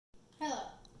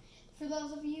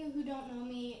those of you who don't know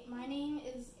me, my name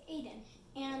is Aiden,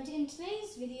 and in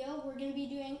today's video we're going to be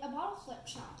doing a bottle flip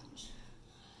challenge.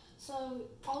 So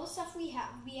all the stuff we have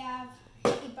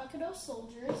a bucket of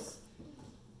soldiers,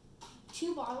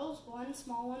 2 bottles, one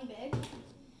small, one big.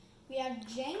 We have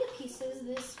Jenga pieces.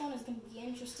 This one is going to be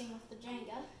interesting with the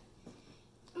Jenga.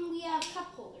 And we have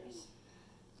cup holders.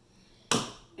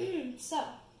 So,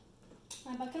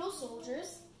 my bucket of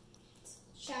soldiers, it's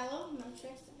shallow, no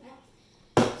tricks in it.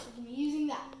 So we're going to be using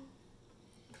that.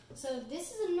 So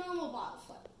this is a normal bottle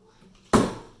flip.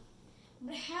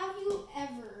 But have you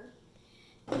ever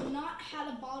not had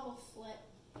a bottle flip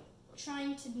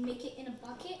trying to make it in a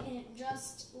bucket and it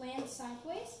just lands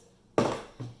sideways?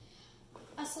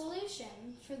 A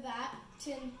solution for that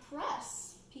to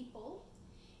impress people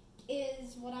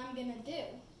is what I'm going to do.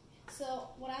 So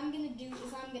what I'm going to do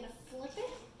is I'm going to flip it,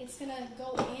 it's going to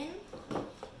go in,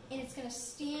 and it's going to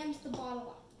stand the bottle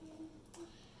up.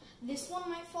 This one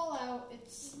might fall out,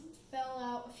 it's fell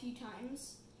out a few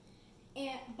times,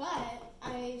 but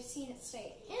I've seen it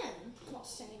stay in while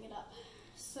standing it up.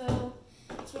 So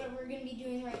that's what we're going to be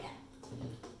doing right now.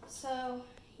 So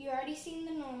you already seen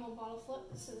the normal bottle flip,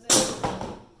 so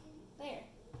there.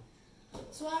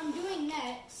 So what I'm doing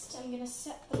next, I'm going to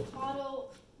set the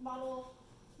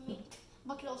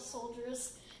bucket of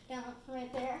soldiers down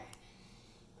right there.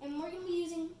 And we're going to be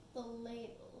using the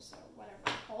ladles, or whatever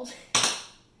they're called.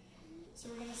 So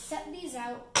we're going to set these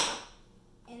out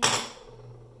in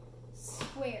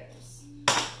squares.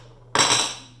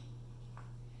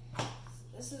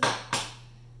 So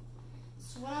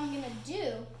what I'm going to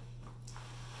do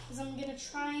is I'm going to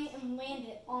try and land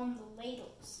it on the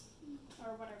ladles,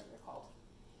 or whatever they're called.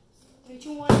 So 3,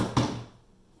 2, 1.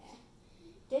 Yeah.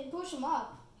 Did push them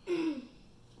up. Didn't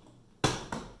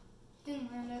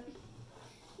land it.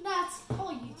 That's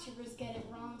all YouTubers get it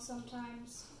wrong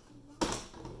sometimes.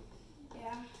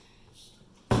 Yeah.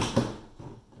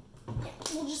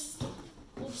 We'll just skip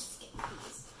these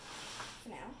for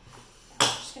now. I'm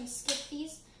just gonna skip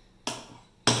these.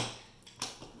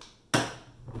 Down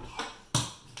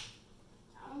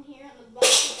here in the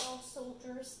bucket of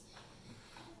soldiers.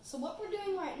 So what we're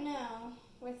doing right now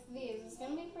with these is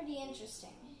gonna be pretty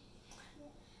interesting.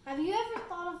 Have you ever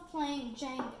thought of playing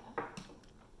Jenga,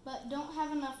 but don't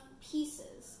have enough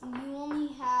pieces, and you only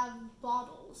have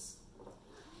bottles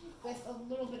with a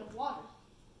little bit of water?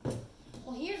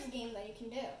 Well, here's a game that you can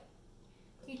do.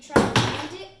 You try to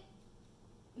land it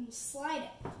and slide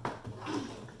it.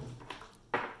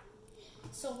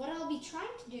 So what I'll be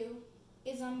trying to do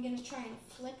is I'm going to try and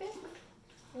flip it,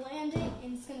 land it,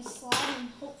 and it's going to slide and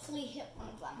hopefully hit one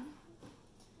of them.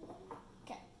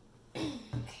 Okay.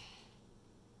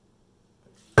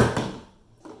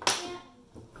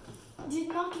 Did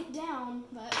knock it down,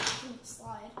 but it didn't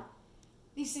slide.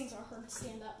 These things are hard to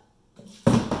stand up.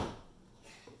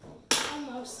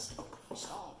 Almost.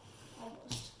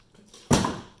 Almost.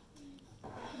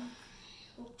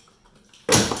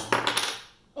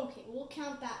 Okay, we'll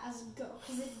count that as a go,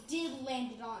 because it did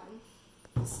land it on.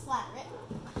 Splatter it.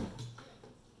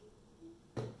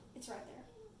 It's right there.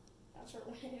 That's where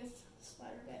it is.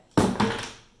 Splattered it.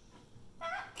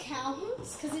 That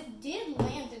counts, because it did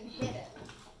land and hit it.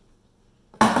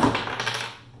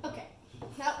 Okay,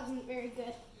 that wasn't very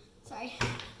good. Sorry.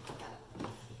 Got it.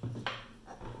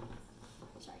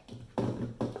 Sorry.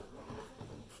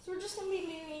 So we're just going to be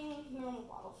doing normal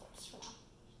bottle flips for now.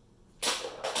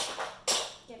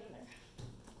 Get in there.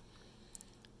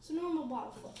 So normal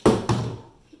bottle flip.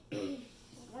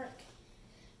 Doesn't work.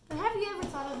 But have you ever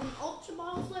thought of an ultra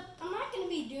bottle flip? I'm not going to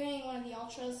be doing one of the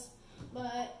ultras,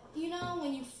 but you know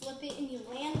when you flip it and you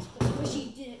land, but wish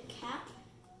you didn't cap?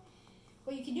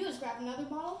 What you can do is grab another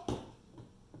bottle,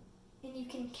 and you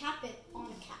can cap it on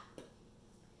a cap.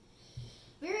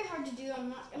 Very hard to do, I'm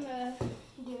not going to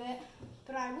do it,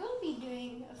 but I will be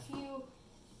doing a few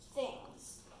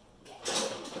things. Okay.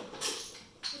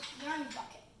 With the yarn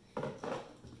bucket.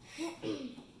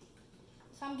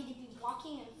 So I'm going to be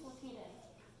walking and flipping it in.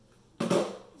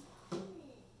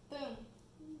 Boom.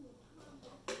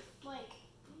 Like.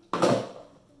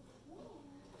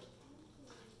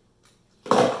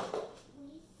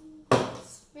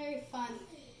 Very fun.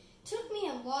 Took me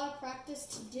a lot of practice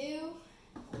to do,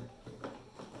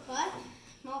 but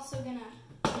I'm also gonna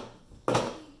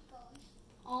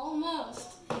almost.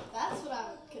 That's what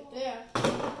I could do.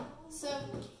 So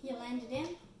you land it in,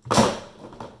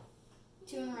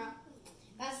 2 in a row.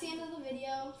 That's the end of the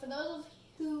video. For those of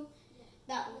you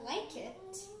that like it,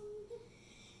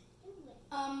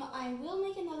 I will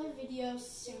make another video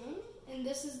soon, and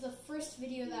this is the first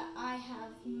video that I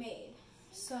have made.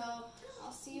 So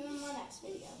I'll see you in my next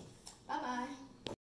video. Bye-bye.